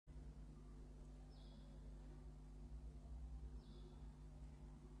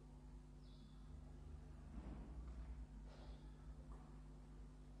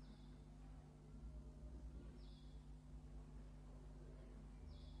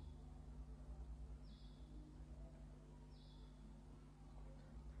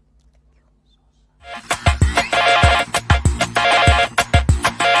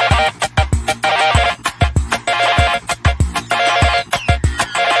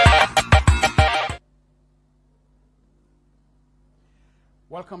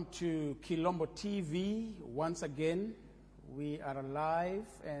Welcome to Kilombo TV. Once again, we are alive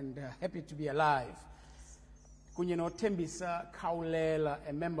and happy to be alive. Kunye no Thembisa Kaulela,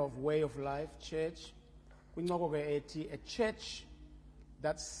 a member of Way of Life Church. A church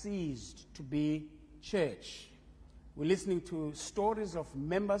that ceased to be church. We're listening to stories of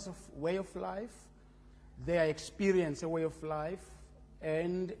members of Way of Life, their experience of Way of Life,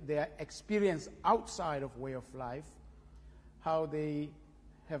 and their experience outside of Way of Life, how they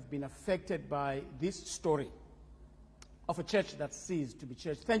have been affected by this story of a church that ceased to be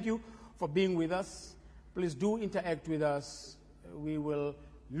church. Thank you for being with us. Please do interact with us. We will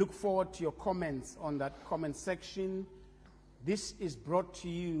look forward to your comments on that comment section. This is brought to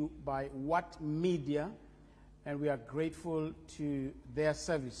you by What Media, and we are grateful to their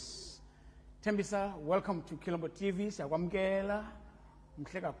service. Thembisa, welcome to Kilombo TV. Siyakwamkela.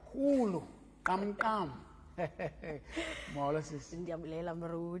 Mhle kakhulu. Kam. Ndiyabulela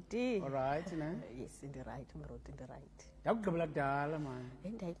Mruti. All right, ne? Yes, in the right, Mruti, in the right. Yakugqibela kudala man.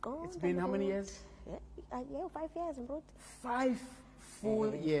 It's been how many years? Yeah, 5 years, Mruti. 5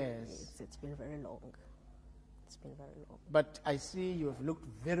 full years. It's been very long. It's been very long. But I see you have looked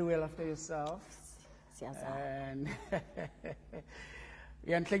very well after yourself. And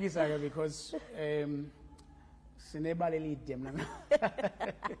because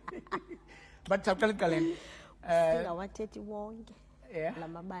but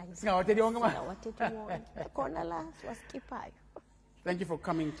thank you for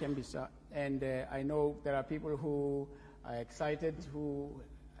coming, Thembisa. And I know there are people who are excited, who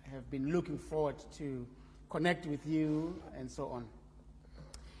have been looking forward to connect with you and so on.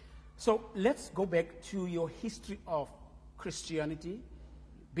 So let's go back to your history of Christianity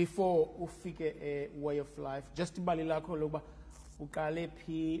before ufike a way of life. Just ibali lakho loba ukale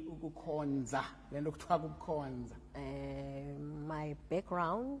phi ukukhonza lento kuthiwa ukukhonza. My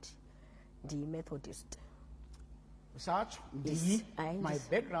background, the Methodist. Research? Yes, my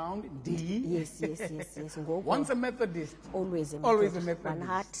background, Yes. Once a Methodist. Always a Methodist. Always a Methodist. One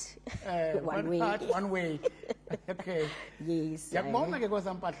heart, one way. Heart, one way. Okay. Yes. Yakubona ke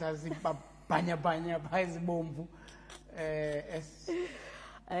kwasampahla zibhanya phayizibomvu.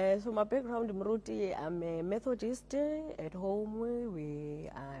 So my background, Mruti, I'm a Methodist. At home, we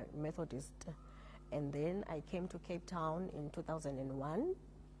are Methodist. And then I came to Cape Town in 2001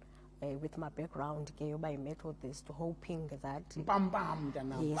 with my background, by Methodist, hoping that...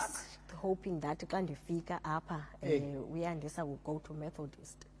 Yes, hoping that when I figure up, we will go to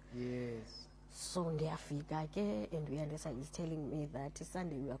Methodist. Yes. So they figure and we is telling me that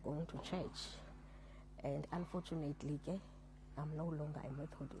Sunday we are going to church. And unfortunately, I'm no longer a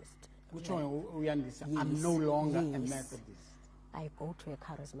Methodist. Which one we understand? Yes. I'm no longer a Methodist. I go to a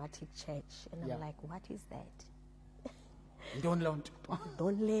charismatic church, and I'm like, what is that? Don't learn.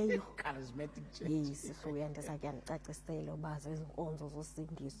 Don't learn. Charismatic church. Yes, so we understand.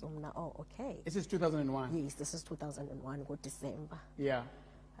 Oh, okay. This is 2001. Yes, this is 2001, go December. Yeah.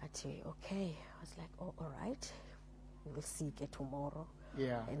 Okay. I was like, oh, all right. We'll see tomorrow.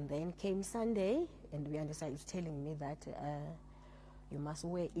 Yeah. And then came Sunday, and we understand it's telling me that you must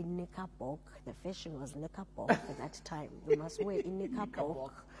wear in knicker-bock. The fashion was knicker-bock at that time. You must wear in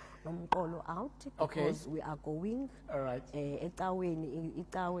knicker-bock. Out because we are going. All right.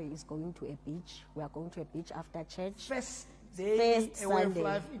 Itawe is going to a beach. We are going to a beach after church. First Sunday.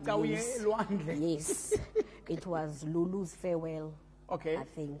 Life, yes. It was Lulu's farewell. Okay. I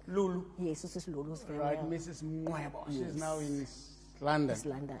think. Lulu. Yes, this is Lulu's farewell. Right, Mrs. Mwebo. Yes. She's now in London. It's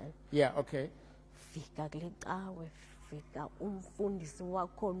London. Yeah, okay. Fika glekawe, fika umfundisi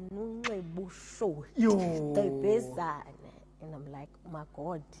wakho nunxiba ushoti. Gqibezane. And I'm like, oh my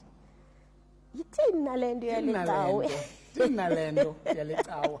God. Yithini nalento yalecawe.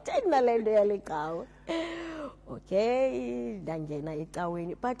 Okay, ndangena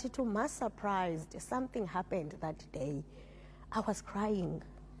ecaweni. But to my surprise, something happened that day. I was crying.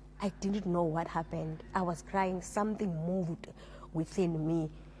 I didn't know what happened. I was crying. Something moved within me.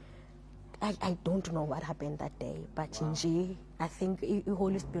 I don't know what happened that day. But wow. I think the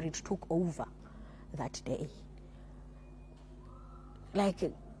Holy Spirit took over that day.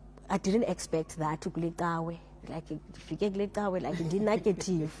 Like, I didn't expect that to glekawe. Like, fike glekawe, like,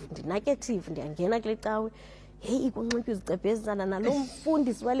 negative, ndiyangena glekawe. Hey, kunxiba izigcebhezana nalo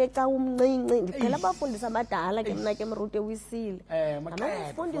mfundisi wale cawe umncinci. Ndiqhela abafundisi abadala ke mna ke Mruti wisile.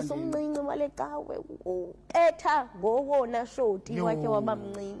 Umfundisi umncinci wale cawe etha ngowona shoti wakhe waba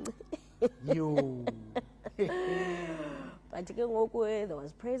mncinci. Yo. But there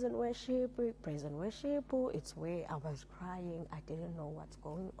was praise and worship. It's where I was crying. I didn't know what's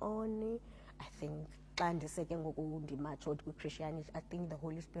going on. I think xa ndiseke ngoku ndimatured kwi-Christianity, I think the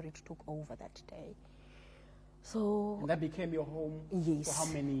Holy Spirit took over that day. So And that became your home yes, for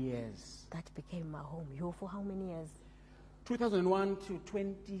how many years? that became my home. You for how many years? 2001 to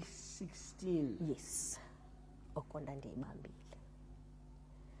 2016. Yes. Okonda ndiyibambile.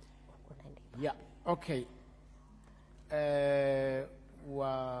 Yeah, okay.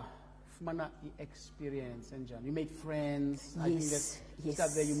 Wafumana experience enjani? You made friends. I think Yes, that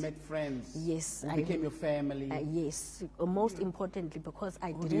start there you met friends. Yes, Who became your family. Yes, most importantly because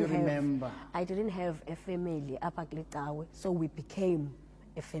I Who do you remember? I didn't have a family apha kule cawe, so we became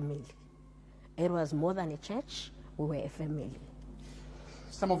a family. It was more than a church, we were a family.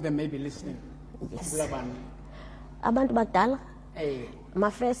 Some of them may be listening. Yes. Kulabani. Abantu bakudala, Hey.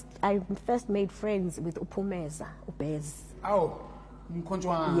 I first made friends with Upumeza, Ubez. Oh,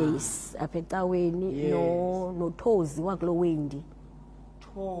 Mkonjwana. Yes, apha ecaweni Yes. no Thozi wakulowendi.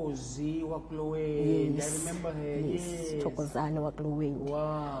 Tozi wakulowendi. Yes. I remember her. Yes, Yes. Thokozane wakulowendi.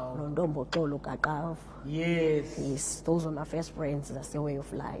 Wow. No Ndombo Xolo Kaqavu. Yes. Yes, those were my first friends. That's the way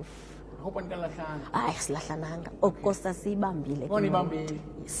of life. Hope andikalahlanga. Ay, silahlananga. Okosa siyibambile. Oh, nibambile.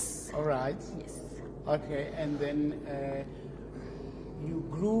 Yes. All right. Yes. Okay, and then you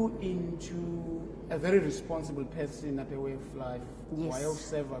grew into a very responsible person at a way of life. Yes.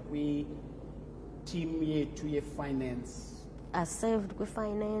 Wayoseva kwi team yethu ye finance. I served with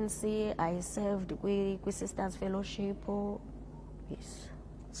finance. I served with Sisters Fellowship. Yes.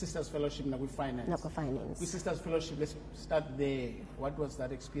 Sisters Fellowship na kwi finance. Na finance. Kwi Sisters Fellowship, let's start there. What was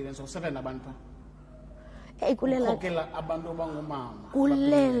that experience? Or seven abantu? Hey, kulela Abantu abangomama.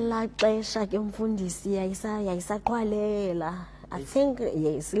 kulela xesha ke mfundisi yayisaqhwalela. I think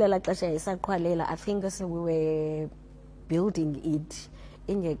yes, lela xesha yayisaqhwalela. I think we were building it.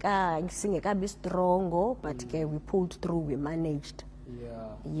 Singekabi strong, but we pulled through, we managed.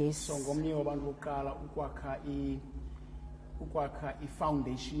 Yeah. Yes. So ngomnye wabantu bokuqala ukwakha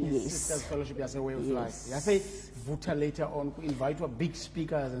i-foundation Yes. Sisters Fellowship as a way of Yes. life. Yase vutha later on invite big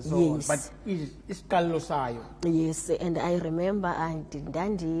speakers and so Yes. on. But isiqalelo sayo. Yes, and I remember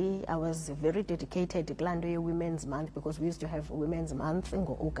I was very dedicated to Glando Women's Month because we used to have Women's Month in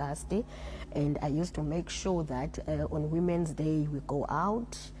August, and I used to make sure that on Women's Day we go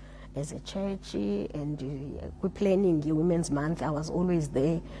out as a church and we're planning Women's Month. I was always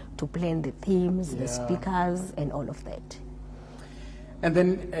there to plan the themes, the speakers, and all of that. And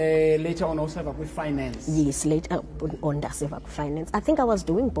then later on also with finance. Yes, later on Daseva Finance. I think I was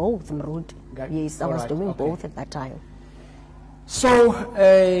doing both, Mrud. Okay. Yes, I All was right, doing okay. both at that time. So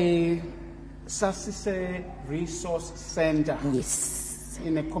Sasise Resource Center Yes.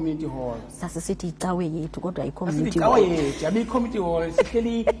 in a community hall. Sasisithi icawe yethu kodwa Community i-community hall. community hall is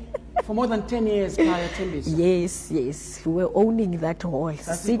for more than 10 years prior to this. Yes, we were owning that hall.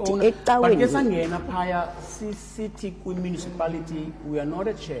 Sithi But ecaweni. kesangena phaya city municipality, we are not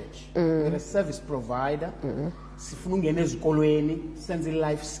a church. We're a service provider. Sifuna ungena ezikolweni, senze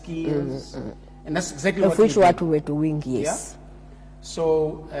life skills. And that's exactly Of which we what did. we were doing, yes. Yeah?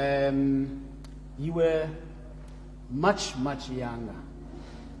 So you were much younger.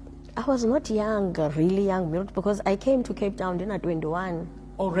 I was not young, really young, because I came to Cape Town at 21.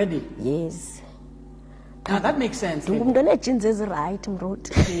 Already. Yes. Now that makes sense. Ndingumntu onejeans ezirayithi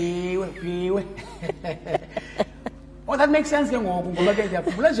mroti. Piwe. Oh, that makes sense ke ngoku ngoba ke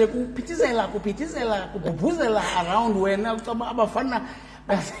ndiyakhumbula nje kuphithizela kubhubhuzela around wena ucaba abafana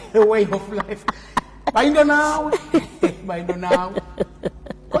way of life. Bayinto nawe.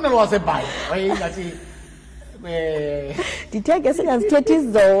 Khona lwasebhayi wayingathi Ndithe ke singazithethi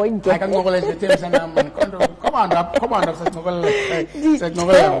zonke. akancokola nje Thembisa nam man. Come on up sasincokola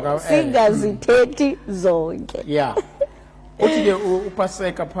Singazithethi zonke. Yeah. Uthi ke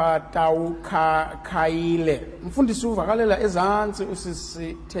upaseka pha tawu khayile. Mfundisi uvakalela ezantsi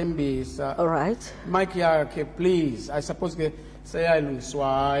usisi Thembisa. All right. Mike yakhe please. I suppose ke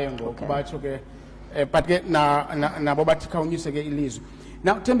seyayilungiswayo ngoku batsho ke but ke nabo bathi khawunyise ke ilizwi.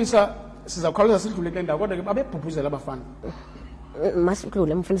 Now Thembisa sizawukhawuleza sidlule kule ndawo kodwa ke babebhubhuzela abafana.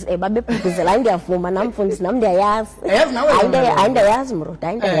 Masidlule mfundisi babebhubhuzela ndiyavuma nam mfundisi nam ndiyayazi. Yazi nawe. Hayi ndiyayazi mroti,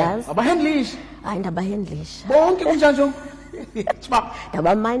 hayi ndiyayazi. Abahandlish. Hayi ndabahendlisha. Bonke kunjani Chiba.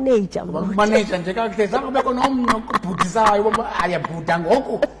 Ndabamanager mroti. Manager nje kakuhle zange kubekho nomnye obhudisayo ngoba ayabhuda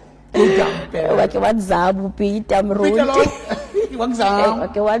ngoku. Bhuda mpela. Wake wazama uPeter mroti. Peter lo. Wakuzama.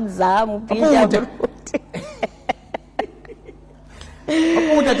 Wake wazama uPeter mroti.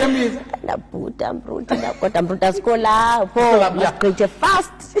 Abhuda Thembisa. Ndabhuda mroti kodwa mroti asikolapho. Masigqithe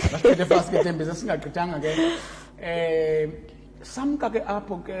fast. Masiphethe fast ke Thembisa singagqithanga ke. Samka ke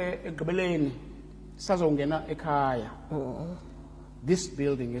apho ke egqibeleni sazongena ekhaya. this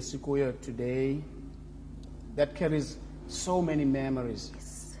building, esikuyo today, that carries so many memories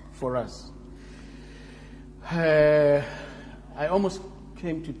for us. I almost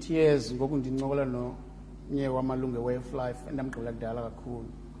came to tears ngoku ndincokola nye wamalungu Way of Life endamgqibela kudala kakhulu.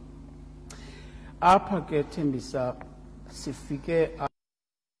 Apha ke Thembisa sifike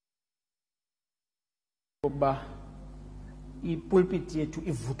ukuba ipulpit yethu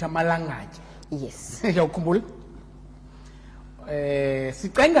ivutha amalangatye. Yes. Uyakhumbula?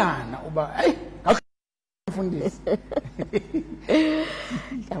 Sicengana uba hey mfundisi.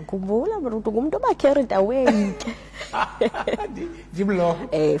 Yakhumbula Mruti ngumuntu oba carried away. Diblo.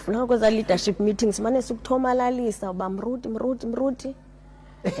 Funeka kweza leadership meetings mane sikuthomalalisa uba Mruti. Ngumuntu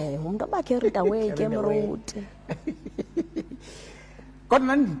oba carried away ke Mruti.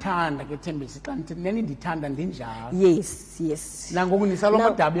 Kodwa ndithanda ke Thembisa xa ndithanda ndinjalo. Yes. Nangoku nisalwa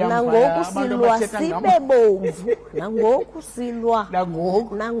amadabi yamfaya abantu abathetha ngam. Sibe bomvu. Nangoku silwa.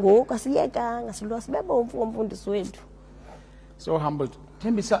 Nangoku asiyekanga silwa sibe bomvu ngomfundisi wethu. So humbled.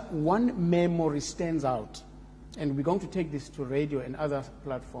 Thembisa, one memory stands out, and we're going to take this to radio and other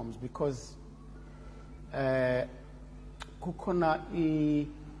platforms because kukhona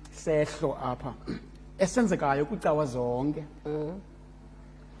isehlo apha esenzekayo kwicawa zonke.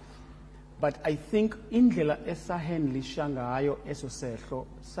 But I think indlela esahandlisha ngayo eso sehlo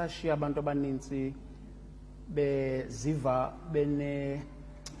sashiya abantu abaninzi beziva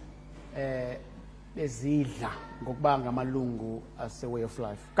bezidla ngokuba ngamalungu ase Way of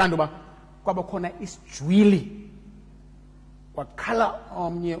Life. Kanti uba kwaba khona isijwili wakhala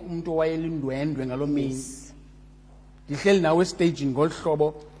omnye umuntu owayelindwendwe ngalo mini. Ndihleli nawe stage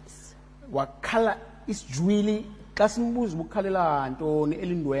ngolhlobo wakhala isijwili xa simbuza ukukhalela ntoni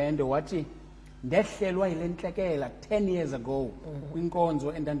elindwendwe wathi ndehlelwa yile ntlekela 10 years ago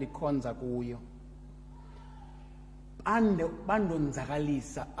kwinkonzo endandikhonza kuyo.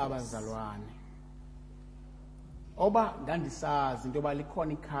 Bandonzakalisa abazalwane. Oba ndandisazi into yoba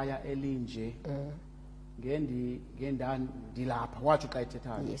likhona ikhaya elinje ngendilapha wathi xa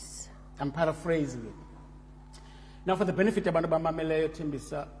ethethayo. Yes. I'm paraphrasing it. Now for the benefit abantu abamameleyo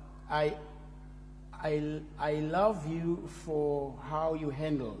Thembisa, I love you for how you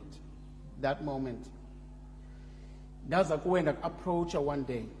handled that moment. Ndaza kuwe approach one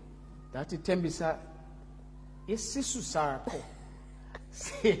day. That Thembisa isisu sakho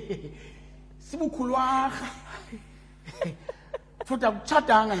sibukhulwarha. Futhi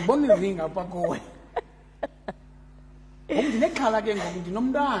akutshatanga ngibona iringa apha kuwe. Ndinexhala ke ngoku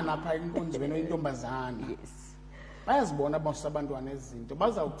ndinomntana apha enkonzweni oyintombazana. Yes. Bayazibona abantwana ezinto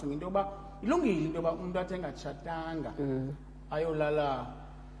bazawucinga into yoba ilungile into yoba umuntu athi engatshatanga ayolala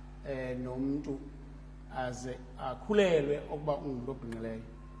nomuntu aze akhulelwe okuba ungumuntu obhinqileyo.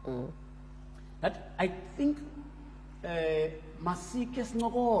 That I think masike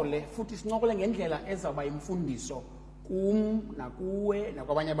sincokole futhi sincokole ngendlela ezawuba imfundiso kum nakuwe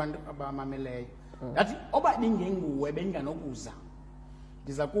nakwabanye abantu abamameleyo. That oba bingenguwe benganokuza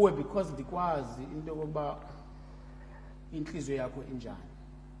ndiza kuwe because ndikwazi into yokuba inhliziyo yakho enjani.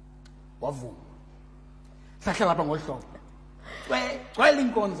 Wavuma. Sahlala lapha ngolhlobo. Gcwele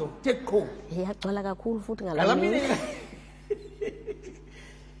inkonzo, take qho. Yagcwala kakhulu futhi ngalamini.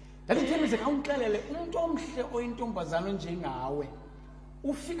 Ndathi Thembisa awuxelele umuntu omhle oyintombazana njengawe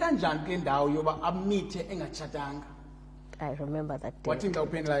ufika njani kule ndawo yoba amithe engatshatanga. I remember that day. Wathi xa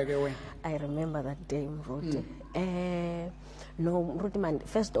uphendulayo ke wena? I remember that day Mruti. No Mruti man,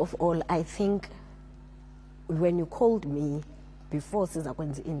 first of all I think when you called me before siza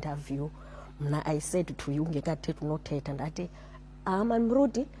kwenza interview mna I said to you ngekathethi unothetha ndathi man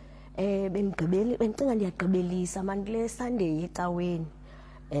Mruti bendicinga ndiyagqibelisa man kule Sunday ecaweni.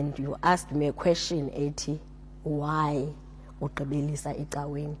 And you asked me a question ethi why ugqibelisa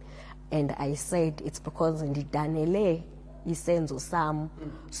ecaweni, and I said it's because ndidanele isenzo sam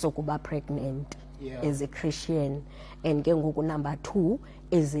sokuba pregnant as a Christian, and ke ngoku number 2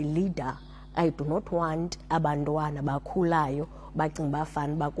 as a leader I do not want abantwana bakhulayo bacinga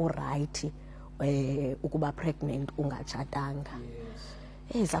bafana baku right ukuba pregnant ungatshatanga.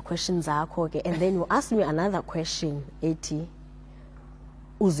 Yes, a question zakho ke. And then you asked me another question ethi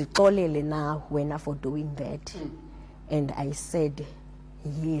uzixolele na wena for doing that. And I said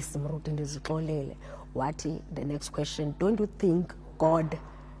yes Mruti ndizixolele. Wathi the next question, don't you think God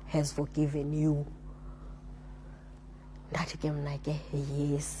has forgiven you? Ndathi ke mna ke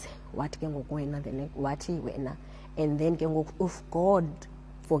yes. Wathi ke ngoku wena the next wathi wena, and then ke ngoku if God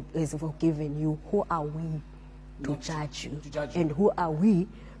has forgiven you, who are we to judge you? And who are we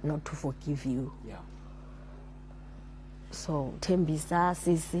not to forgive you? Yeah. So Thembisa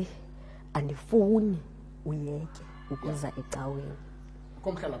sisi andifuni uyeke ukuza ecaweni.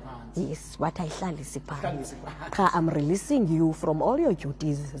 komhlala phansi. Yes, wathi ayihlalise phansi. Hlalise phansi. Cha, I'm releasing you from all your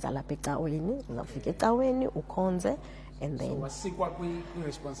duties zalapha ecaweni. Uzawufika ecaweni ukhonze and So then wasikwa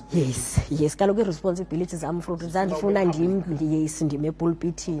kwi-responsibility. yes kaloku i-responsibilities zam futhi zandifuna ndime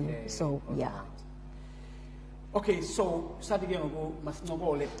epulpitini. So yeah. Okay, so sathi ke ngoku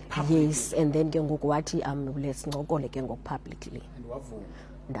masincokole publicly. Yes, and then ke ngoku wathi let's ncokole ke ngoku publicly. And wavuma.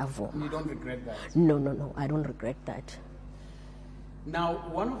 Ndavuma. You don't regret that. No, I don't regret that. Now,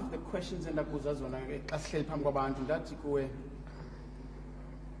 one of the questions endakubuza zona ke xa sihleli phambi kwabantu ndathi kuwe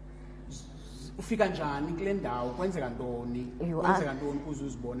ufika njani kule ndawo kwenzeka ntoni kuze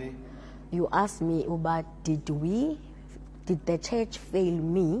uzibone. You asked me about did the church fail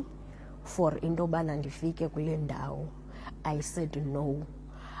me for into yobana ndifike kule ndawo. I said no.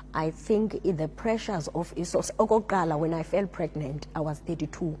 I think the pressures of isos okokuqala when I fell pregnant I was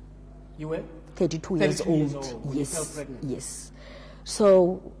 32. You were 32 years old. When you fell pregnant. Yes.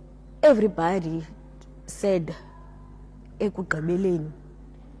 So everybody said ekugqibeleni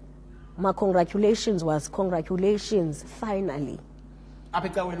my congratulations finally. Apha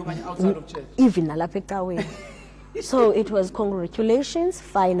ecaweni okanye outside of church. Even nalapha ecaweni. So it was congratulations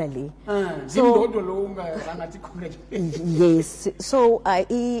finally. Zimdodwa lo ungathi congratulations. Yes. So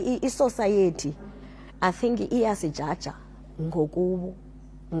i-society I think iyasijaja ngoku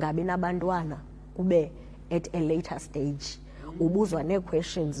ngabe nabantwana kube at a later stage. Ubuzwa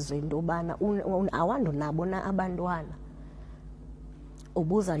ne-questions zento yobana awandonabo na abantwana.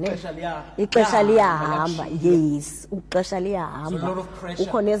 Ubuza ixesha liyahamba. Yes, ixesha liyahamba.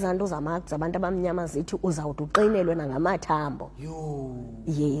 Ukho nezanto zabantu abamnyama zithi uzawuthi uqinelwe nangamathambo.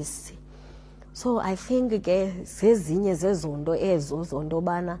 Yes. So I think ke zezinye zezonto ezo zonto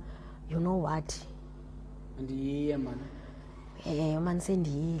bana you know what? Andiyiye man. Man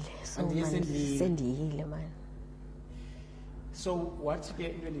sendiyile. So sendiyile man. So what ke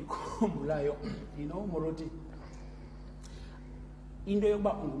into endikhumbulayo, you know Moroti, into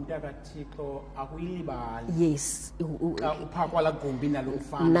yokuba ungumntaka kaThixo akuyilibali. Yes. Xa uphakwa la gumbi nalo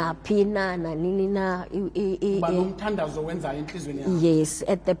mfana. Naphi na nanini na uba nomthandazo wenzayo enhlizweni yakho. Yes,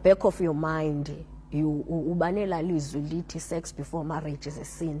 at the back of your mind ubanela lizwi lithi sex before marriage is a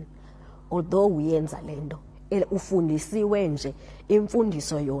sin. Although uyenza lento ufundisiwe nje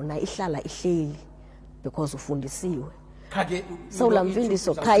imfundiso yona ihlala ihleli because ufundisiwe. So la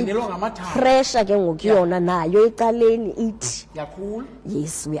mfundiso pressure ke ngokuyona nayo ecaleni ithi yakhula.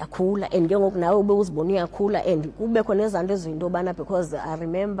 Yes, uyakhula and ke ngoku nawe ube uzibona uyakhula and kube khona ezanto ezinto bana because I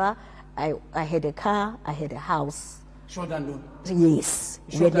remember I had a car, I had a house. Yes,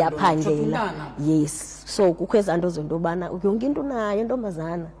 uyaphangela. Yes, so kukho ezanto zinto bana yonke into nayo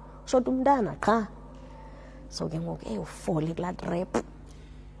ntombazana shot umntana qha. So ke ngoku ufole kula trap.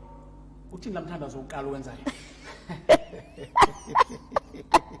 Uthini lamthandazo uqala wenzayo?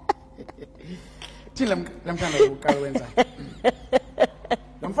 Thila lamthandazo uqala wenzayo.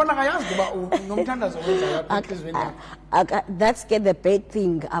 Nomfana akayazi kuba nomthandazo wenzayo enhlizweni yakhe. That's the bad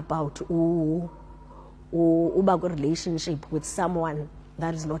thing about uba relationship with someone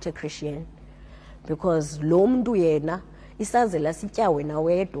that is not a Christian, because lo muntu yena isazela sitya wena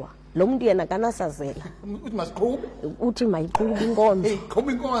wedwa. Lo muntu yena kanasazela. Uthi masiqhube. Uthi mayiqhube inkonzo.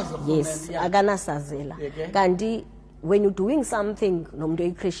 Qhube inkonzo. Yes, akanasazela. Kanti when you're doing something nomuntu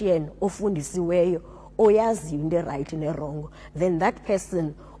oyiChristian ofundisiweyo oyaziyo into right ne wrong, then that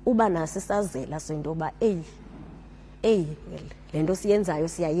person uba nasisazela sento ba lento siyenzayo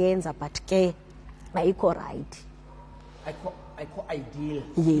siyayenza but ke ayikho right. Ayikho ideal.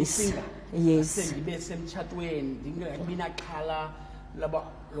 Yes. Yes. Sendibe semtshatweni ndingabi naqhala laba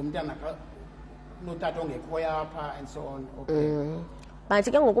lo mntana notata ongekho yapha and so on. Okay. But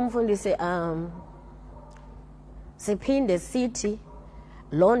ke ngokumfundise siphinde sithi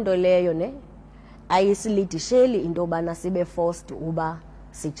londo leyo ne ayisilidisheli into bana sibe forced uba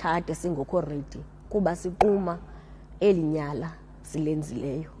sichate singokho ready kuba siquma elinyala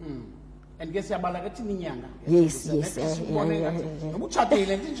silenzileyo. And ke siyabala ke thini inyanga. Yes.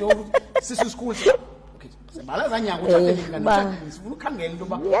 Ubutshatile nje sisu school. Okay. Sibala zanyanga utshatile ngani sifuna ukhangela into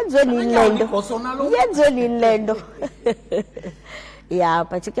ba. Yenzweni lendo. Yeah,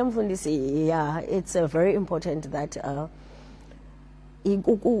 but mfundisi, yeah, it's very important that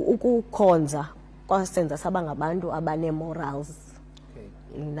ukukhonza kwasenza saba ngabantu abane morals.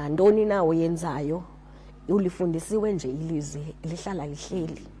 Nantoni na oyenzayo ulifundisiwe nje ilizwi lihlala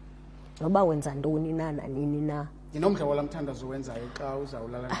lihleli. Noba wenza ntoni na nanini na. Nginomdla wala mthandazo wenzayo xa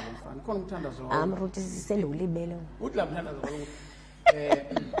uzawulala nabafana. Khona umthandazo. Ruthi sisendulibele. Uthi la mthandazo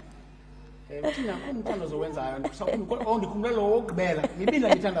uthina umthandazo wenzayo ndikhumbulela lo wokugqibela ngibila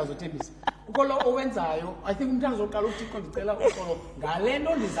ngithandazo Thembisa ukolo owenzayo I think umntana zoqala uThixo ndicela ukolo ngale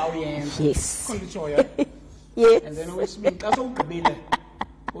nto ndizawuyenza Yes. khonditshoyo Yes. and then owesibini xa sowugqibile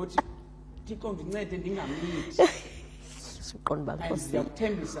uthi Thixo ndincede ndingamlithi siqonda uba and Nkosi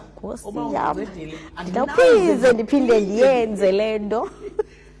ndiyakuthembisa Nkosi uba yam undincedile ndawuphize ndiphinde ndiyenze le nto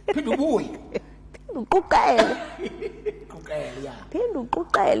phinde ubuye uquqele uqele ya phinde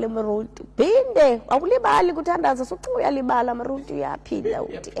uquqele Maruti phinde awulibali kuthandaza socinga uyalibala Maruti uyaphinda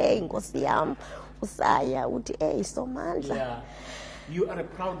uthi Nkosi yam usaya uthi Somandla. yeah you are a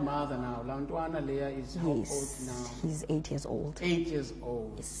proud mother now laa ntwana leya is how old Yes, now he's 8 years old. 8 years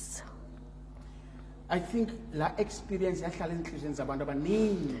old Yes. I think la experience yahlala ezinhlizweni zabantu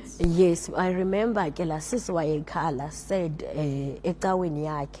abaninzi Yes, I remember ke la sisi wayekhala said ecaweni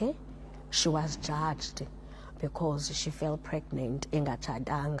yakhe she was judged because she fell pregnant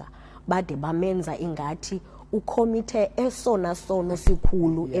engatshadanga bade bamenza ingathi ukomithe esona sono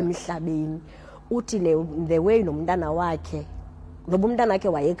sikhulu emhlabeni uthi the way nomntana wakhe ngoba umntana wakhe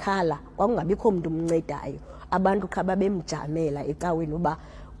wayekhala kwakungabikho umuntu umncedayo abantu qha babemjamela ecaweni uba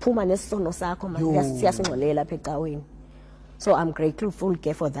phuma nesisono sakho manje siyasingxolela apha ecaweni. So I'm grateful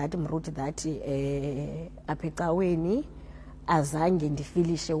ke for that Mruti that apha ecaweni azange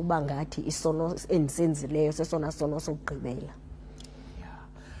ndifilishe uba ngathi isono endisenzileyo sesona sono sokugqibela.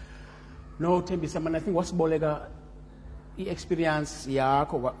 no Thembisa man I think wasiboleka i-experience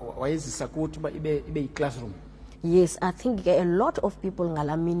yakho wayezisa kuthi uba ibe yi-classroom. Yes, I think a lot of people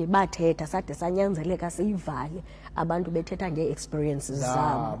ngalamini bathetha sade sanyanzeleka siyivale abantu bethetha nge-experiences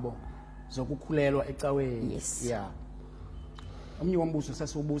zabo zokukhulelwa ecaweni. Yes. Yeah. Omnye wombuzo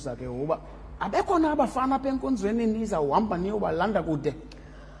sasiwubuza ke uba abekhona abafana apha enkonzweni nizawuhamba niyobalanda kude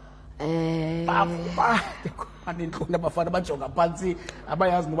banentloni abafana bajonga phantsi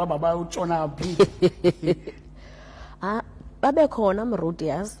abayazi noba babayotshona phi. Babekhona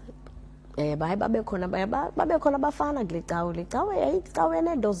Mrudias babekhona abafana kule cawe le cawe yayicawe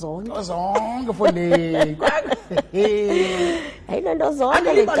enento zonke fondeni ayinento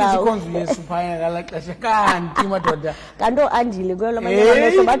zonke le cawe ikhonzo Yesu phaya ngala xesha kanti madoda kanti andile kuyo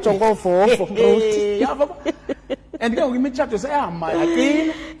lamanye bajonga ovofo Mrudi and ke imitshato seyahamba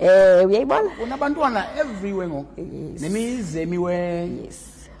yaqina uyayibona kunabantwana everywhere ngoku nemizi emiweyo.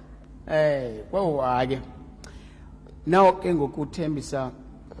 Yes. Kwawake now ke ngokuthembisa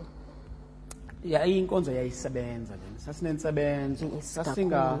inkonzo yayisebenza lena sasinentsebenzo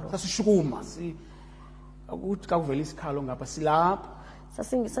sasishukuma ukuthi kakuvela isikhalo ngapha silapha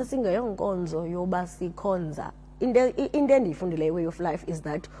sasingeyonkonzo yoba sikhonza into endiyifundile way of life is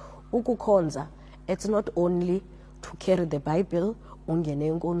that ukukhonza it's not only to carry the Bible ungene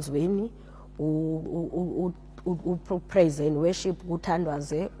enkonzweni praise and worship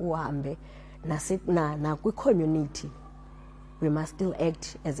kuthandwaze uhambe na kwi-community we must still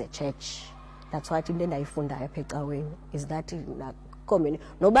act as a church. That's what into endayifundayo apha ecaweni is that na community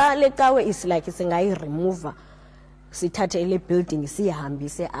noba le cawe is like singayi-remove sithathe le building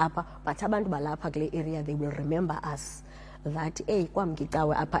siyihambise apha but abantu balapha kule area they will remember us that kwamka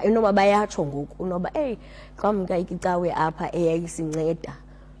icawe apha enoba bayatsho ngoku unoba kwamka icawe apha eyayisinceda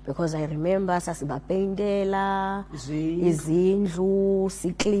because I remember sasibapeyintela izindlu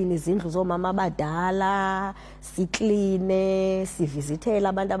sikline izindlu zoomama abadala sikline sivizithela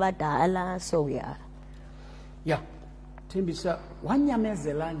abantu abadala so yeah Thembisa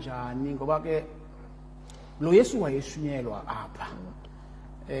wanyamezela njani ngoba ke lo Yesu wayeshunyelwa apha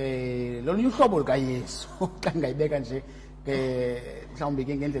lolunye uhlobo lukaYesu xa ngayibeka nje mhlawumbi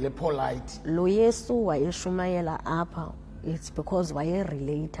ke ngendlela epolite lo Yesu wayeshumayela apha. It's because waye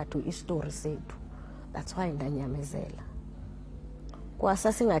related to history sethu. That's why ndanyamezela.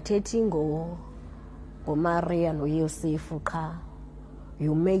 Kwasa singathethi ngo Maria no Yosefu qha.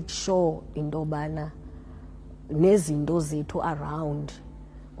 You make sure indobana nezinto zethu around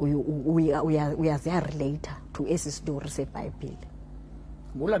uyaziya relate to esi story seBhayibhile.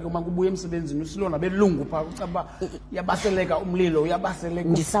 Ngola ke uma kubuya emsebenzini usilona belungu pha ucaba yabaseleka umlilo uyabaseleka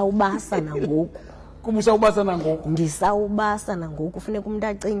ndisawubasa nangoku kubusa ubasana ngoku ndisawubasa nangoku kufuneka umuntu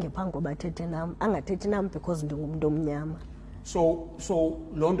acinge phambi koba athethe nam angathethi nam because ndingumuntu omnyama. So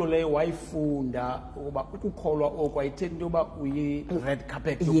lonto leyo wayifunda ukuba ukukholwa okwayithethi into yoba uyi-red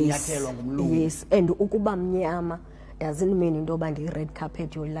carpet yokunyathelwa ngumlungu. Yes, and ukuba mnyama doesn't mean into yoba ndiyi-red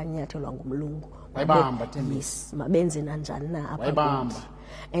carpet yolanyathelwa ngumlungu. Wayibamba Thembisa. Yes, mabenze nanjani na apha. Wayibamba.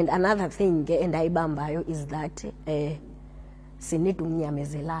 And another thing ke endayibambayo is that sinid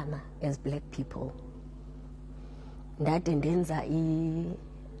ukunyamezelana as black people. Ndade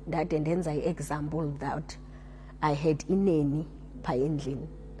ndenza i-example that I had ineni pha endlini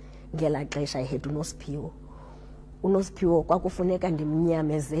ngela xesha I had uNosiphiwo kwakufuneka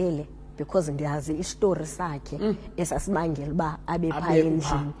ndimnyamezele because ndiyazi istory sakhe esasibangela uba abe phaa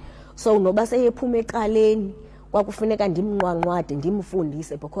endlini. So noba seyephuma eqaleni kwakufuneka ndimnqwanqwade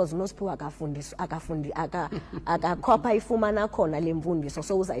ndimfundise because uNosiphiwe akakhopha ifumana khona le mfundiso,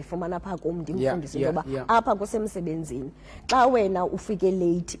 so uzayifumana phaa kum ndimfundise ngoba apha kusemsebenzini xa wena ufike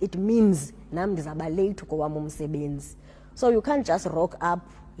late it means nam ndizaba late kowam umsebenzi. So you can't just rock up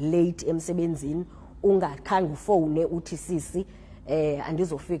late emsebenzini ungakhange ufowune uthi sisi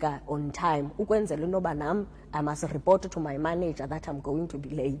andizofika on time, ukwenzela inoba nam I must report to my manager that I'm going to be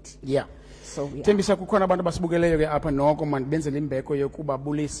late. So Thembisa, kukhona abantu basibukeleyo ke apha noko mandibenzele imbeko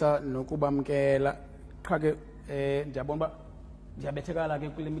yokubabulisa nokubamkela. Qha ke ndiyabona uba ndiyabethekala ke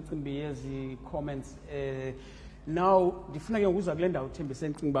kule micimbi yezi comments. Now ndifuna ke ukuza kule ndawo Thembisa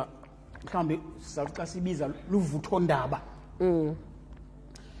endicinga uba mhlawumbi sizawuthi xa sibiza luvutho ndaba.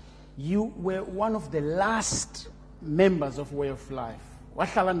 You were one of the last members of Way of Life.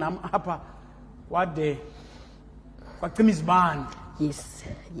 Wahlala nam apha wade kwacima izibane. Yes.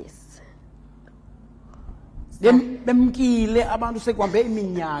 Bemkile abantu sekwambe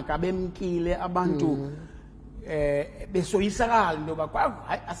iminyaka, bemkile abantu besoyisakala into yoba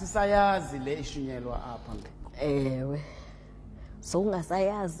hayi asisayazi le ishunyelwa apha. Ewe. So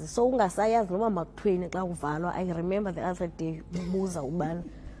ungasayazi noma makuthweni xa uvalwa. I remember the other day ubuza ubani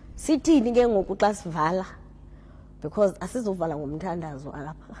sithini ke ngoku xa sivala, because asizovala ngomthandazo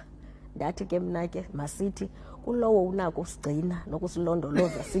apha. Ndathi ke mna ke masithi kulowo unako usigcina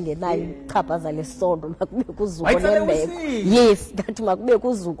nokusilondoloza singenayo ichaphaza lesondo makube kuzuko nembeko. Yes, ndathi makube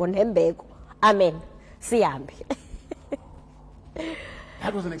kuzuko nembeko. Amen. Sihambe.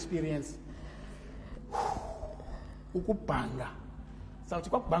 That was an experience. Ukubhanga. Sawuthi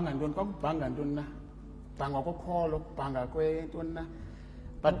kwakubhanga ntoni na? Bhanga kokholo, bhanga kwentoni na?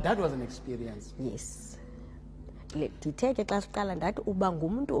 But that was an experience. Yes. Nditheke xa siqala ndathi uba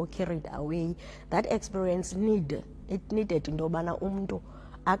ngumuntu o-carried away. That experience needed into yobana umuntu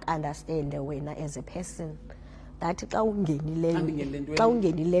ak-understande wena as a person. That xa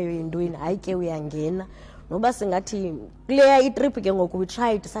ungenileyo entweni hayi ke uyangena. Noba singathi kuleya itrip ke ngoku we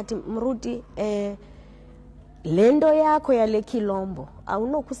tried sathi Mruti le nto yakho yale Khilombo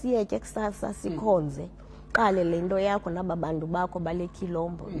awunokusiyeke kusasa sikhonze qale le nto yakho naba bantu bakho bale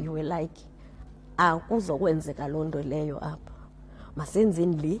Khilombo. You were like akuzokwenzeka loo nto leyo apha,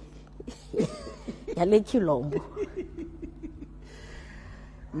 masenzeni le yale Khilombo.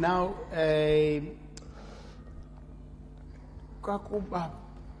 Now kwakuba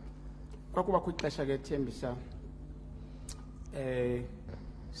kwixesha ke Thembisa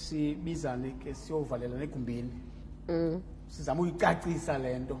sibizane ke siyovalelana egumbini sizama uyicacisa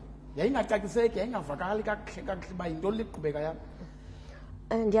le nto. Yayingacaciseki, yayingavakali kakuhle uba yinto liqhubeka yapha.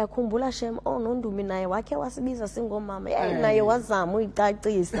 Ndiyakhumbula Shem Nondumi naye wakhe wasibiza singomama naye wazama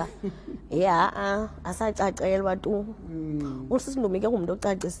uyicacisa. Asacacelwa tu. Usisindumi ke ngumuntu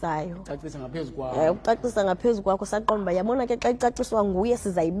ocacisayo. Ucacisa ngaphezu kwakho. Ucacisa ngaphezu kwakho saqonda uba yabona ke xa icaciswa nguye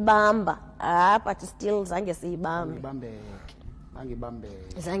sizayibamba. But still zange siyibambe.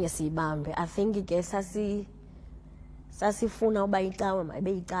 Zange siyibambe. I think ke sasifuna uba icawe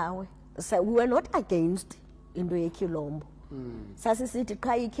mayibe icawe. So we were not against into yeKhilombo. Sasisithi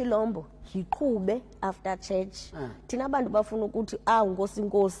qha iKhilombo yiqhube after church. Thina abantu bafuna ukuthi Nkosi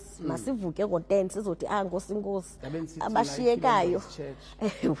Nkosi masivuke ngo10 sizothi Nkosi Nkosi.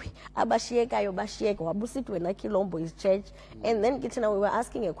 Abashiyekayo bashiyeke wabusithi wena Khilombo is church. And then kithi we were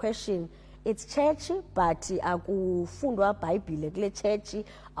asking a question. It's church but akufundwa iBhayibhile kule church,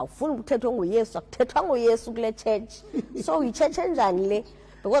 awufuni ukuthethwa ngoYesu, akuthethwa ngoYesu kule church. So ichurch enjani le?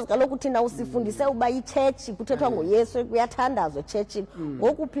 Because kaloku thina usifundise uba ichurch kuthethwa ngoYesu kuyathandazwa church.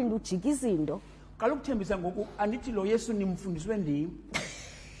 Ngoku uphinda ujika izinto. Kaloku Thembisa ngoku andithi lo Yesu nimfundiswe ndim.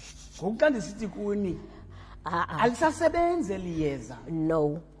 Ngoku xa ndisithi kuni alisasebenze liyeza.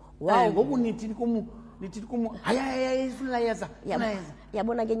 No. Wow, ngoku nithi kumu hayi ifuna yeza.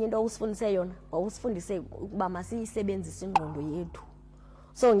 Yabona ke into usifundise yona wawusifundise ukuba masiyisebenzise ingqondo yethu.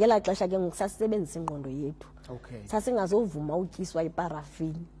 So ngela xesha ke ngokusasebenzisa ingqondo yethu. Okay. Sasingazovuma utyiswa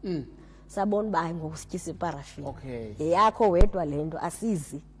iparafini. Sabona uba ngokusityisa iparafini. Okay. Yakho wedwa lento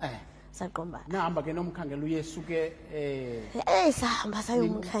asizi. Saqomba. Nahamba ke nomkhangela uYesu ke sahamba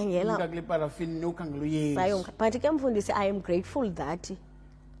sayomkhangela. Ngakule parafini nokhangela uYesu. But ke mfundisi I am grateful that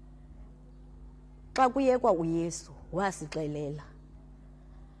xa kuyekwa uYesu wasixelela.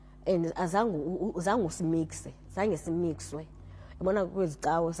 And azange usimixe, zange simixwe. Yabona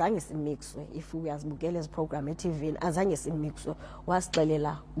kwezicawo zange simixwe. If uyazibukela ezi program eTV azange simixwe.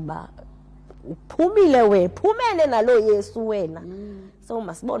 Wasixelela uba uphumile phumele nalo Yesu wena. So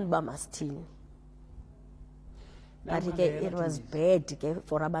masibone uba masithini. But it was bad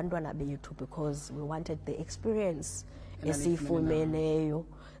for abantwana bethu because we wanted the experience esiyifumeneyo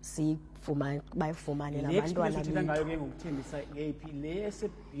bayifumane nabantwana bethu.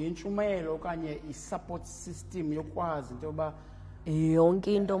 Support system yokwazi into yoba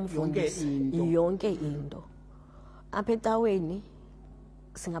yonke into mfundisi yonke into apha ecaweni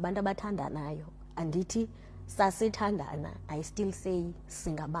singabantu abathandanayo andithi sasithandana. I still say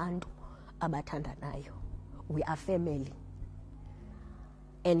singabantu abathandanayo. We are family.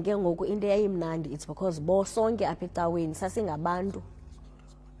 And ke ngoku into eyayimnandi it's because bo sonke apha ecaweni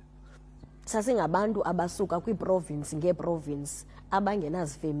sasingabantu abasuka kwi-province nge-province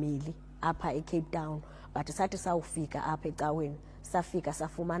abangenazifemeli apha eCape Town, but sathi sawufika apha ecaweni safika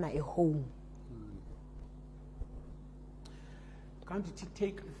safumana a home. Can't you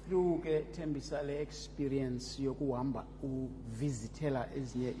take through ke Thembisa le experience yokuhamba uvizitela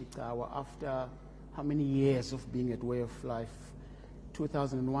ezinye icawa after how many years of being at Way of Life?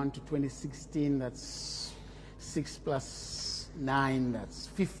 2001 to 2016, that's 6 plus 9, that's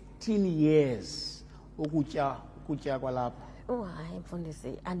 15 years. Ukutya kwalapha. Oh, hayi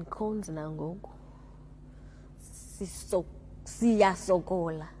mfundisi, andikhonzi nangoku.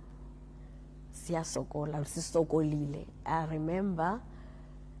 Siyasokola, sisokolile. I remember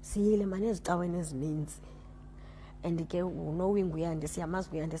siyile mane ezicaweni ezininzi. And ke knowing uyandisa siyamazi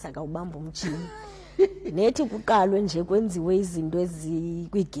uyandisa akawubamba umtshini. Nethi kuqalwe nje kwenziwe izinto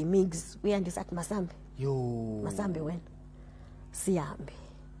ezikwi-gimmicks uyandisa athi masambe. Masambe wena. Sihambe.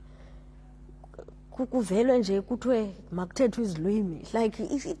 Kuvelwe nje kuthiwe makuthethwe izilwimi. Like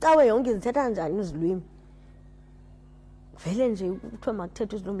icawe yonke zithetha njani izilwimi? Vele nje kuthiwe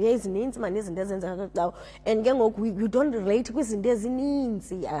makuthethwe izilwimi. Yezininzi manje izinto ezenzeka kucawe. And ke ngoku you don't relate kwizinto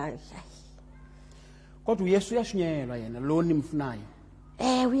ezininzi. Kodwa uYesu uyashunyayelwa yena lo nimfunayo.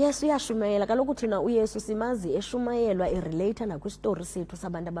 uYesu uyashumayela kaloku thina uYesu simazi eshumayelwa irelate nakwistory sethu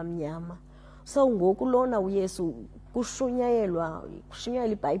sabantu abamnyama. So ngoku lona uYesu kushunyayelwa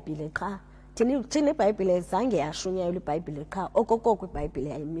iBhayibhile qha. Thina iBhayibhile zange yashunyayelwa iBhayibhile qha. Okokoko iBhayibhile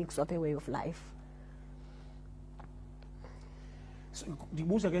yayimixwa apha Way of Life. So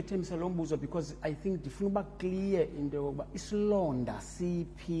ndibuza ke Thembisa lo mbuzo because I think ndifuna uba clear into yokuba isilonda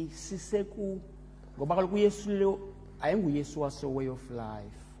siphi siseku ngoba kaloku uYesu lo ayinguYesu wase Way of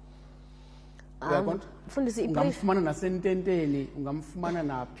Life. Mfundisi ungamfumana nasententeni, ungamfumana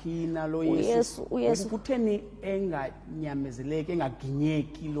naphina lo Yesu. Kutheni enganyamezeleki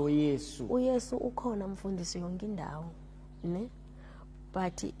engaginyeki lo Yesu? uYesu ukhona mfundisi yonke indawo, ne?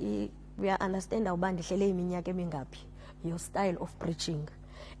 But we understand uba ndihlele iminyaka emingaphi your style of preaching.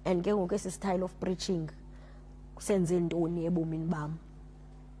 And ke ngoku esi style of preaching senze ntoni ebomini bam?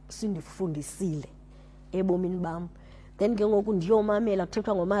 Sindifundisile ebomini bam. Then ke ngoku ndiyomamela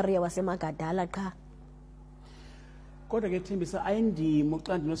kuthethwa ngoMaria wasemagadala qha. Kodwa ke Thembisa ayindimo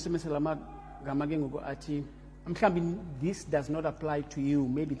xa ndinosemesela amagama ke ngoku athi mhlawumbi this does not apply to you,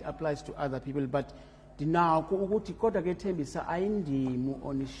 maybe it applies to other people, but dinako ukuthi kodwa ke Thembisa ayindimo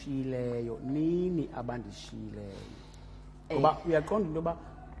onishileyo nini abandishileyo. Ngoba uyaqonda into yoba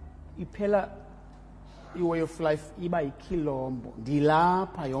iphela iWay of Life iba yikhilombo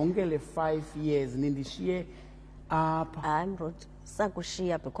ndilapha yonke le 5 years nindishiye apha. Andrew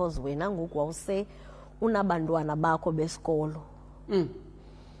sakushiya because wena ngoku wawuse unabantwana bakho besikolo.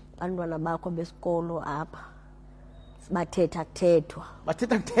 Abantwana bakho besikolo apha bathetha kuthethwa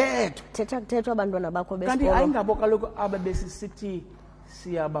abantwana bakho besikolo. Kanti ayingabo kaloku aba besisithi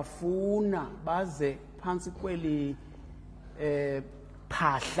siyabafuna baze phansi kweli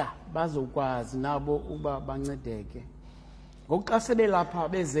phahla bazokwazi nabo uba bancedeke. Ngoku xa sebelapha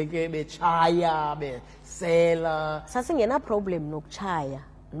bezeke betshaya besela sasingena problem nokutshaya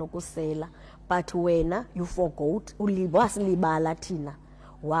nokusela, but wena you forgot wasilibala thina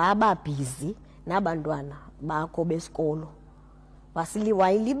waba busy nabantwana bakho besikolo.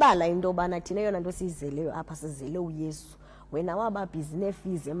 Wayilibala into yobana thina yona nto siyizeleyo apha sizele uYesu, wena waba busy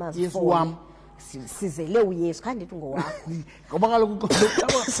neefees Yesu wam sizele uYesu khange ndithi ngowakho. Ngoba kaloku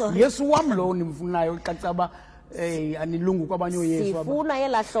Yesu wam lo nimfunayo xacaba anilungu kwabanye uYesu. Sifuna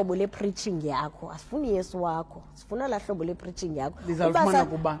yela hlobo le preaching yakho, asifuni Yesu wakho, sifuna la hlobo le preaching yakho.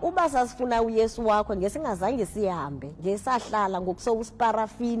 Uba sasifuna uYesu wakho ngesingazange sihambe, ngesahlala ngokuso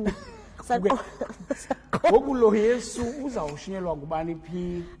usparafina. Ngoku lo Yesu uzawushunyelwa ngubani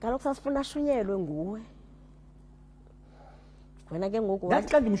phi? Kaloku sasifuna ashunyelwe nguwe. Wena ke ngoku wathi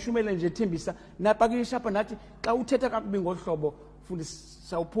xa ndimshumele nje Thembisa napakisha apha nathi xa uthetha kakubi ngohlobo fundisi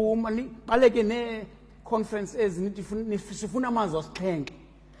sawuphuma niqaleke ne-conference ezinithi sifuna amazwi asixhenxe.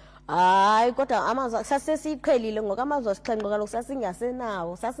 Hayi kodwa amazwi sasesiqhelile ngoku amazwi asixhenxe kaloku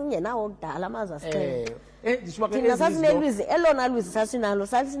sasingasenawo, sasingenawo kudala amazwi asixhenxe. thina sasinelwizi elona lwizi sasinalo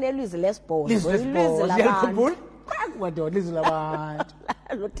sasinelwizi lesibhozo ilwizi labantu lizwi labantu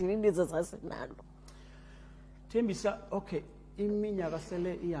lo thina ilwizi sasinalo. Thembisa, okay, iminyaka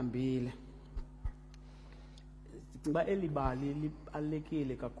sele ihambile. Ndicinga elibali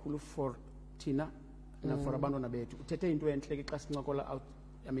libalekile kakhulu for thina na for abantwana bethu. Uthethe into enhle ke xa sincokola out,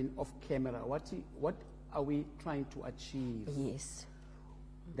 I mean off camera. What are we trying to achieve? Yes.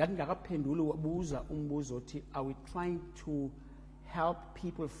 Ngathi ngakaphenduli wabuza umbuzo othi, are we trying to help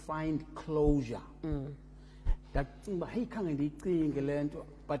people find closure? Ndacinga hey khange ndiyicinge lento,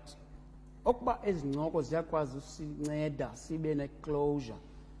 but okuba ezincoko ziyakwazi usinceda sibe ne closure,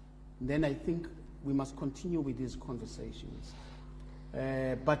 then I think we must continue with these conversations.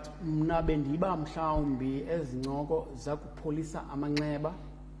 But mna bendiba mhlawumbi ezincoko zakupholisa amanxeba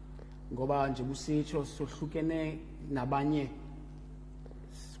ngoba nje busitsho sohlukene nabanye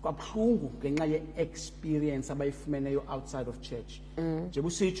kwabhlungu ngenxa ye experience abayifumeneyo outside of church. Nje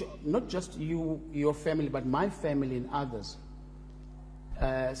busitsho not just you, your family, but my family and others.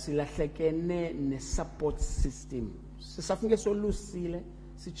 Silahlekene ne support system. Sisafike solusile,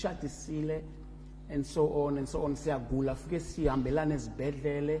 sichatisile, and so on and so on. Siyagula fike sihambelana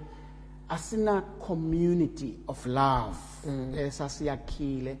ezibhedlele. Asina community of love.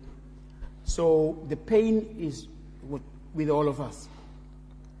 Esasiyakhile. So the pain is with all of us.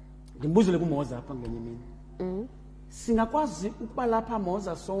 Ndimbuzele kuMoza apha ngenye imini. Singakwazi ukuba lapha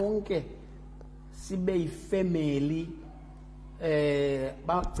Moza sonke sibe yifamily,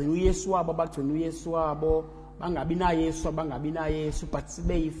 bagcina uYesu wabo, bagcina uYesu wabo, bangabi na Yesu, bangabi na Yesu, but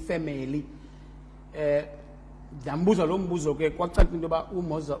sibe yifamily. Ndambuza lo mbuzo ke kwacaca into ba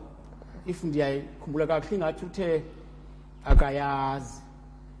uMoza if ndiyayikhumbula kakuhle ngathi uthe akayazi.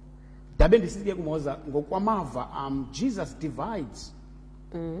 Dabe ndisithi ke kuMoza ngokwamava Jesus divides.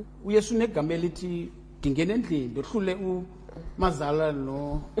 uYesu negama elithi dingena endlini ndohlule umazala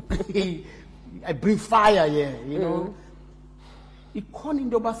no I bring fire here, you know. Ikhona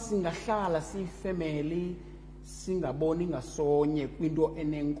into basingahlala siyifamily singaboni ngasonye kwinto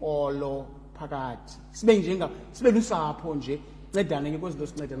enenkolo phakathi. Sibe njenga sibe lusapho nje ncedane ke kwezinto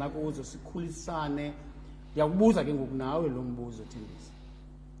sincedana kuzo sikhulisane. Ndiyakubuza ke ngoku nawe lo mbuzo Thembisa.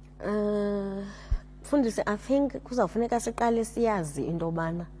 Mfundisi, I think kuzawufuneka siqale siyazi into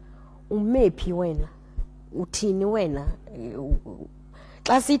obana umephi wena, uthini wena.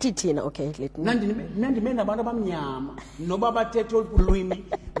 Xa sithi thina, okay, let me nandime nabantu abamnyama noba bathethe ulwimi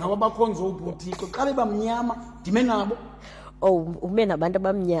noba bakhonza ubuthixo xa bebamnyama ndime nabo. Ume nabantu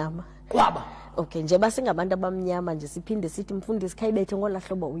abamnyama kwaba. Okay, nje basingabantu abamnyama nje siphinde sithi Mfundisi khayibethe ngola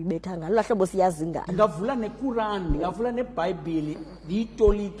hlobo uyibetha ngalo, la hlobo siyazi ngalo. Ngavula neQuran, ngavula neBhayibheli,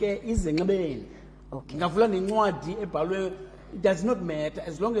 ndiyitolike izenxebeni. Okay. Ngavula nencwadi ebhalwe. It does not matter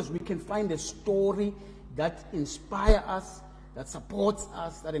as long as we can find a story that inspires us, that supports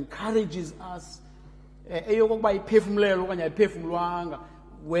us, that encourages us. Eyokuba iphefumlelo okanye ayiphefumlwanga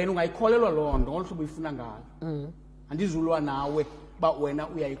wena ungayikholelwa loo nto ngolu hlobo uyifuna ngalo. Andizulwa nawe ba wena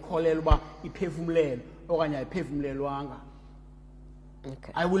uyayikholela uba iphefumlelo okanye ayiphefumlelwanga.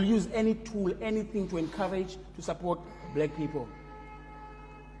 Okay. I will use any tool, anything to encourage, to support black people.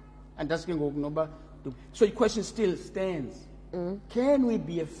 And that's going to go. So the question still stands. Can we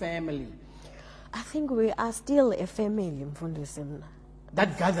be a family? I think we are still a family, Mfundisi.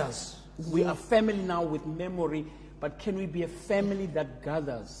 That gathers. We are family now with memory, but can we be a family that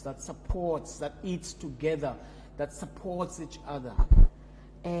gathers, that supports, that eats together, that supports each other?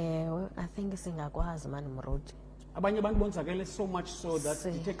 I think singakwazi mani Mrodi. Abanye abantu bonzakele so much so that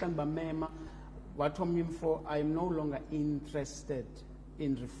ithekani bamema wathomnye mfo I am no longer interested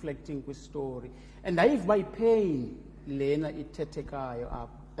in reflecting kwi story, and ayive by pain lena ithethekayo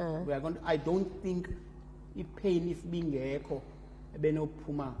apha. We are going to, I don't think ipain if bingekho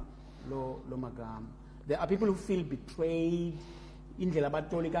ebenophuma lo magama. There are people who feel betrayed indlela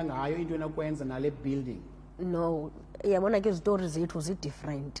abatolika ngayo into enakwenza nale building. No, yabona ke story zethu zi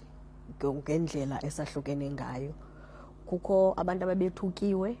different ngendlela esahlukene ngayo. Kukho abantu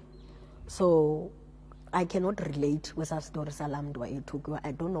ababethukiwe, so I cannot relate with that story salamntu wayethukiwe.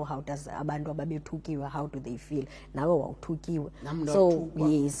 I don't know how does abantu ababethukiwe, how do they feel. Nawe wawuthukiwe. So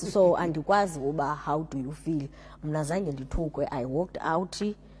yes, so andikwazi uba how do you feel. Mna zange ndithukwe. I walked out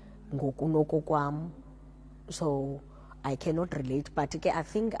ngokunoko kwam. So I cannot relate, but ke I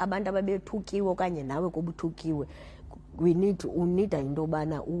think abantu ababethukiwe okanye nawe kobuthukiwe unida into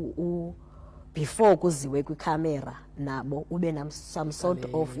bana before kuziwe kwicamera nabo ube na some sort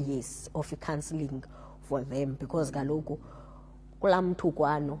of of counseling for them, because kaloku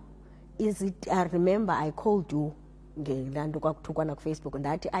kulamthukwano is it. I remember I called you ngelanto kwakuthukwana kuFacebook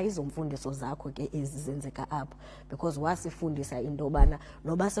ndathi ayizomfundiso zakho ke ezizenzeka apha because wasifundisa into bana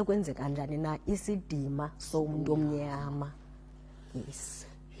noba sekwenzeka njani na isidima somuntu omnyama. Yes.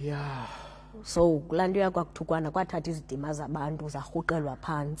 Yeah. So kulanto yakwakuthukwana kwathatha izidima zabantu zarhuqelwa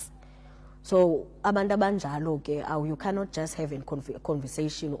phansi. So abantu abanjalo ke you cannot just have a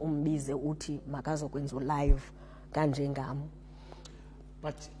conversation umbize uthi makazokwenza live kanje ngam.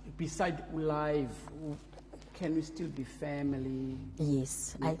 But beside live, can we still be family?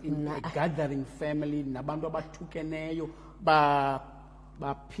 Yes, in a gathering family nabantu abathukeneyo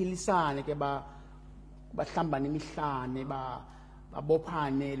baphilisane ke bahlambane imihlane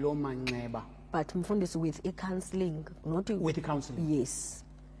babophane lo manxeba. But mfundisi with counseling, not with counseling. Yes.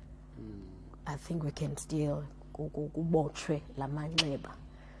 I think we can still kubotshwe la manxeba.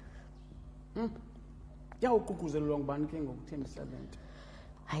 Yawuququzelelwa ngubani ke ngokuthembisa lento?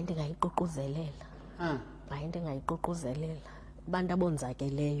 Hayi ndingayiququzelela. Hayi ndingayiququzelela. Abantu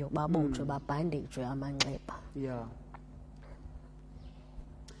abonzakeleyo babotshwe babhandejwe amanxeba. Yeah.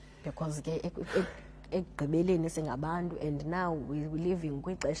 Because ke ekugqibeleni singabantu and now we living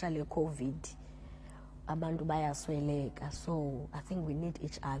kwixesha le-COVID. Abantu bayasweleka, so I think we need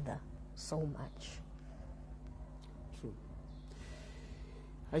each other so much. True.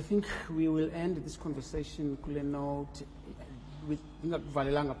 I think we will end this conversation kule note with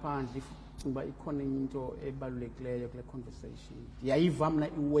ingakuvalelanga phandle uba ikhona into ebalulekileyo kule conversation. Yayiva mna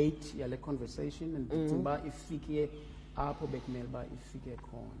iweight yale conversation and uba ifike apho bekumele uba ifike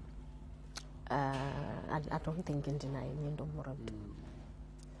khona. I don't think ndinayo into mrabdo.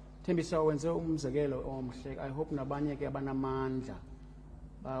 Thembisa wenze umzekelo omhle. I hope nabanye ke abanamandla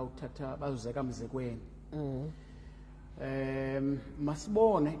bawuthatha bazuzeka mzekweni.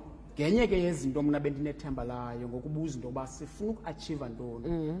 Masibone ngenye ke yezinto mna bendinethemba layo ngokubuza into ba sifuna ukuachieve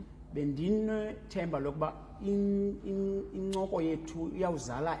ntoni. Bendinethemba lokuba incoko yethu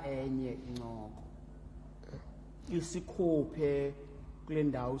iyawuzala enye incoko. Isikhuphe kule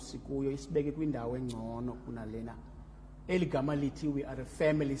ndawo sikuyo isibeke kwindawo engcono kunalena. Eligama lithi we are a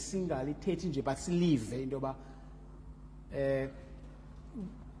family singalithethi nje basilive into ba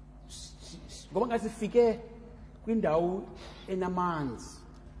ngoba ngathi sifike kwindawo enamanzi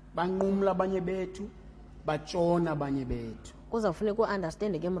banqumla abanye bethu batshona abanye bethu. Kuzawufuneka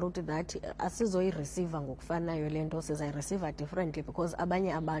uunderstand ke mruti that asizoyireceive ngokufanayo lento sizayireceive differently because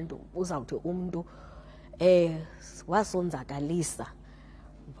abanye abantu uzawuthi umuntu wasonzakalisa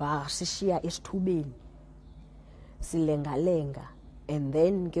wasishiya esithubeni silengalenga and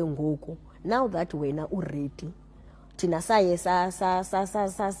then ke ngoku now that wena uready thina saye sawa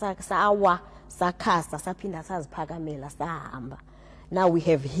sakhasa saphinda saziphakamela sahamba. Now we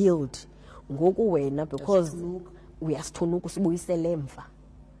have healed ngoku wena because uyasithunuka usibuyisele emva.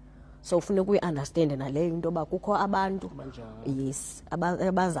 So ufuneka uyi-understand naleyo into ba kukho abantu yes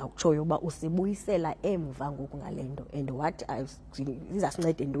abazawutshoyo uba usibuyisela emva ngoku ngalento and what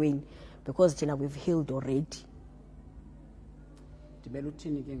izasinceda entweni because thina we've healed already. Ndibela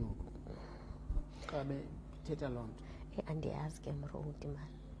uthini ke ngoku xa bethetha loo nto? Andiyazi ke mroti man.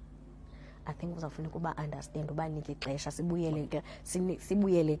 I think uzawufuneka uba understand ubanike ixesha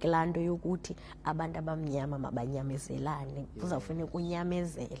sibuyele ke laa nto yokuthi abantu abamnyama mabanyamezelane. Uzawufuneka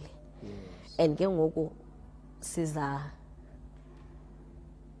unyamezele. And ke ngoku siza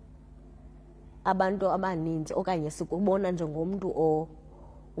abantu abaninzi okanye sikubona njengomntu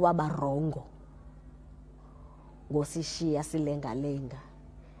wabarongo ngosishiya silengalenga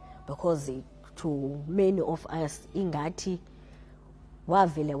because to many of us ingathi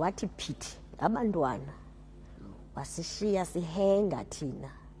wavele wathi phithi abantwana wasishiya sihenga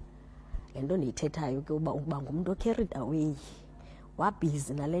thina. Le nto ndiyithethayo ke uba ngumuntu carried away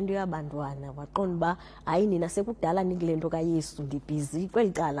wabhizi nalento yabantwana waqonda uba hayi nina sekudala nikule nto kaYesu ndibhizi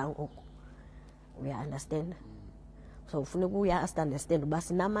kweli cala ngoku. We understand. So ufuneka uya-understand uba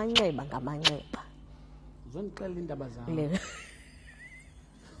sinamanxeba ngamanxeba. Uzondixelela iindaba zakho.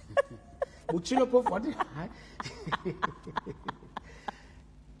 Utshilo phofu wathi hayi.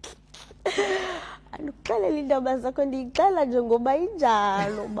 Andikuxelela iindaba zakho ndiyixela nje ngoba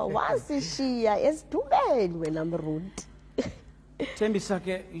injalo uba wasishiya esithubeni wena mruti. Thembisa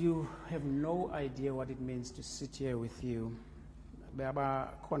ke you have no idea what it means to sit here with you.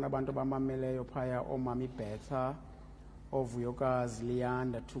 Khona abantu bamameleyo phaya omama iBetha ovuyokazi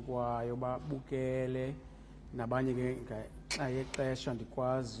Liyanda Thukwayo babukele nabanye ke xa yexesha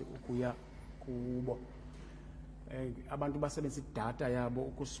ndikwazi ukuya kubo. Abantu basebenzisa idata yabo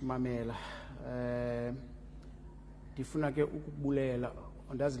ukusimamela. Ndifuna ke ukubulela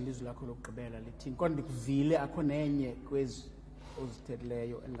andazi ilizwi lakho lokugqibela lithini kodwa ndikuvile akho nenye kwezi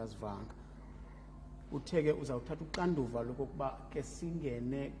ozithethileyo endingazivanga. utheke uzawuthatha uxanduva lokokuba ke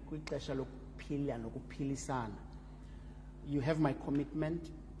singene kwixesha lokuphila nokuphilisana. You have my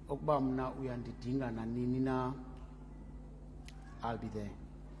commitment okuba mna uyandidinga nanini na, I'll be there.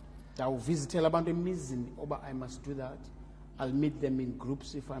 Ndawuvizithela abantu emizini oba I must do that. I'll meet them in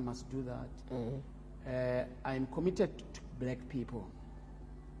groups if I must do that. I'm committed to black people.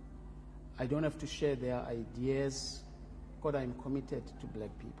 I don't have to share their ideas, but I'm committed to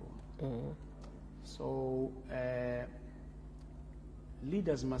black people. So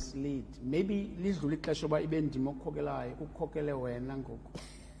leaders must lead. Maybe lidlule ixesha oba ibe ndima okukhokelayo ukhokele wena ngoku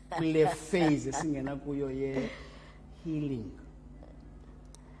kule phase esingena kuyo ye healing.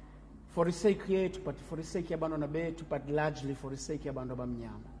 For the sake yethu, but for the sake yabantwana bethu, but largely for the sake yabantu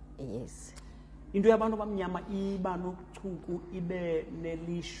abamnyama. Yes. Into yabantu abamnyama iba nochuku, ibe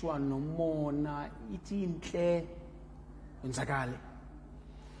nelishwa nomona, ithi inhle wenzakale.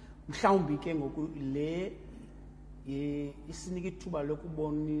 Mhlawumbi ke ngoku le isinika ithuba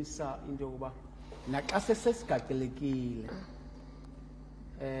lokubonisa into yokuba naxa sesesigaxelekile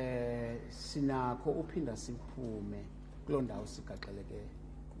sinakho uphinda siphume kuloo ndawo sigaxeleke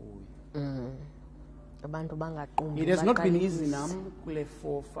kuyo. Abantu bangaqumbi. It has not been easy nam kule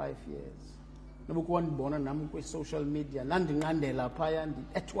 4-5 years. Noba kuwandibona nam kwi-social media nandinqandela phaya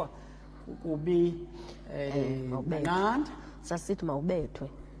ethwa kubi nqanda. Sasithi mawubethwe.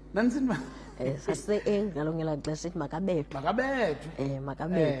 Nanisithi ngalo ngela xesha sithi makabethwe. Makabethwe.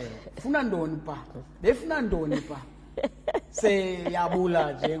 Makabethwe. Funa ntoni pa? Befuna ntoni pa?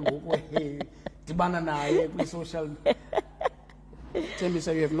 Seyabula nje ngoku dibana naye kwi-social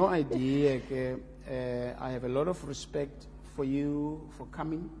Thembisa, you have no idea. I have a lot of respect for you for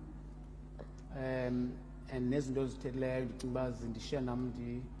coming. And nezinto zithethileyo ndicinga uba zindishiya nam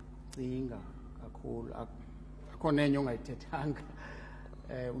ndicinga kakhulu. Akho nenye ongayithethanga.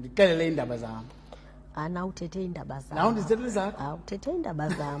 Undixelele iindaba zam. Nawuthethe iindaba zam. Naw ndizithethele zakho. Awuthethe iindaba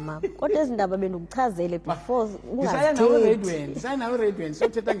zam. Kodwa ezi ndaba bendikuchazele before ndisaya nawe eradweni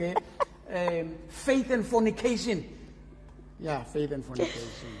sothetha faith and fornication. Yeah, faith and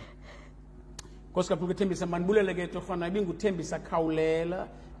fornication. Nkosi kakhulu Thembisa, mandibulele ke torhwana ibinguThembisa Kaulela,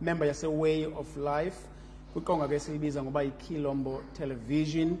 member yase Way of Life. Kwiqonga ke siyibiza ngoba iKilombo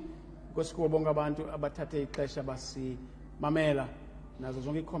Television. Nkosi kubo bonke abantu abathathe ixesha basimamela nazo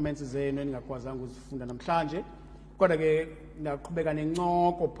zonke ii-comments zenu endingakwazanga uzifunda namhlanje. Kodwa ke ndaqhubeka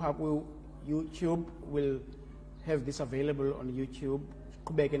nencoko phaa ku-YouTube. We'll have this available on YouTube.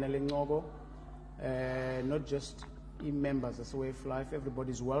 Qhubeke nale ncoko. Not just members of Way of Life,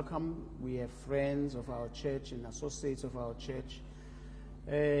 everybody is welcome. We have friends of our church and associates of our church.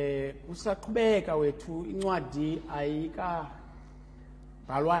 Usaqhubeka wethu incwadi ayika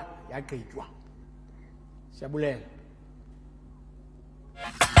bhalwa yagqitywa. Siyabulela.